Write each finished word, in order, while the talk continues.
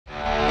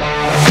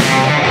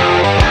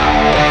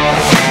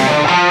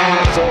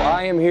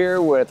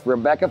with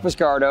Rebecca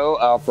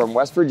Fuscardo from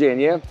West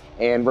Virginia.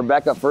 And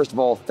Rebecca, first of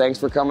all, thanks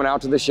for coming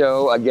out to the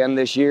show again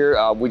this year.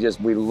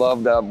 We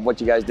loved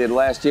what you guys did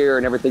last year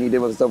and everything you did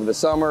with us over the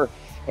summer.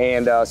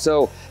 And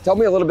so tell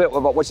me a little bit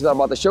about what you thought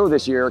about the show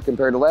this year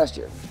compared to last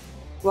year.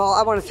 Well,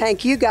 I want to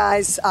thank you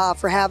guys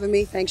for having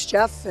me. Thanks,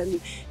 Jeff,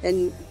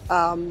 and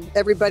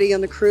everybody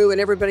on the crew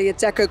and everybody at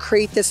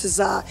Deco-Crete. This is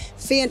a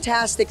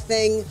fantastic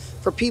thing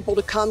for people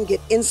to come get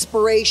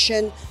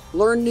inspiration,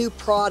 learn new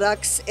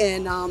products.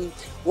 And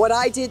what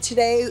I did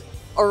today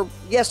or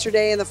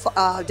yesterday and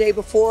the day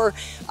before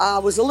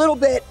was a little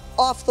bit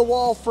off the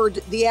wall for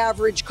the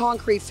average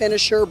concrete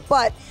finisher,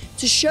 but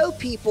to show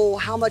people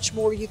how much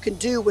more you can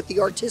do with the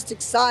artistic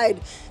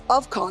side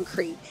of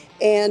concrete.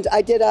 And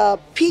I did a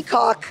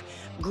peacock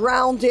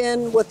ground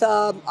in with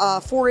a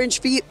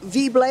 4-inch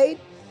V-blade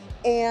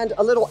and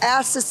a little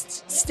acid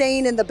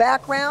stain in the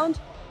background.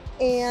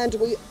 And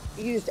we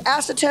used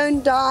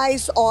acetone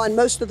dyes on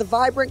most of the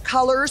vibrant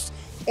colors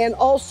and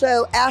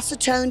also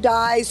acetone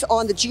dyes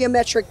on the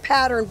geometric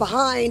pattern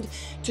behind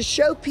to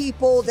show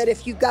people that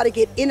if you've got to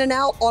get in and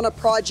out on a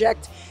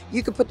project,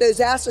 you can put those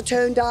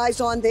acetone dyes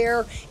on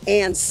there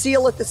and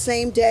seal it the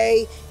same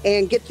day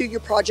and get through your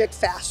project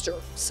faster.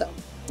 So.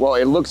 Well,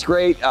 it looks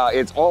great.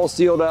 It's all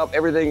sealed up.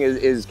 Everything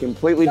is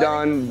completely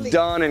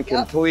done and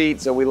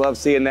complete. So we love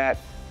seeing that.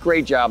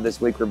 Great job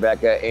this week,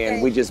 Rebecca.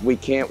 And we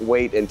can't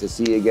wait and to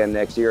see you again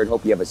next year and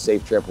hope you have a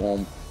safe trip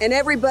home. And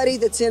everybody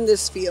that's in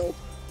this field,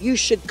 you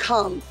should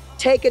come,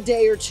 take a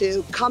day or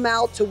two, come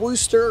out to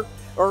Worcester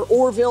or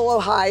Orville,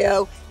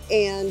 Ohio,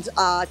 and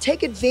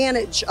take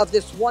advantage of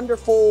this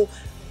wonderful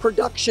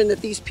production that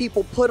these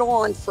people put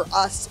on for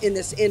us in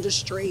this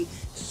industry.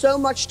 So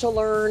much to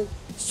learn,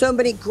 so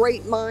many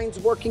great minds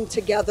working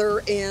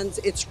together, and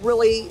it's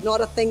really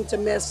not a thing to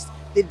miss,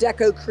 the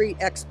Deco-Crete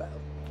Expo.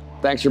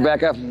 Thanks,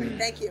 Rebecca.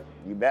 Thank you.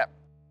 You bet.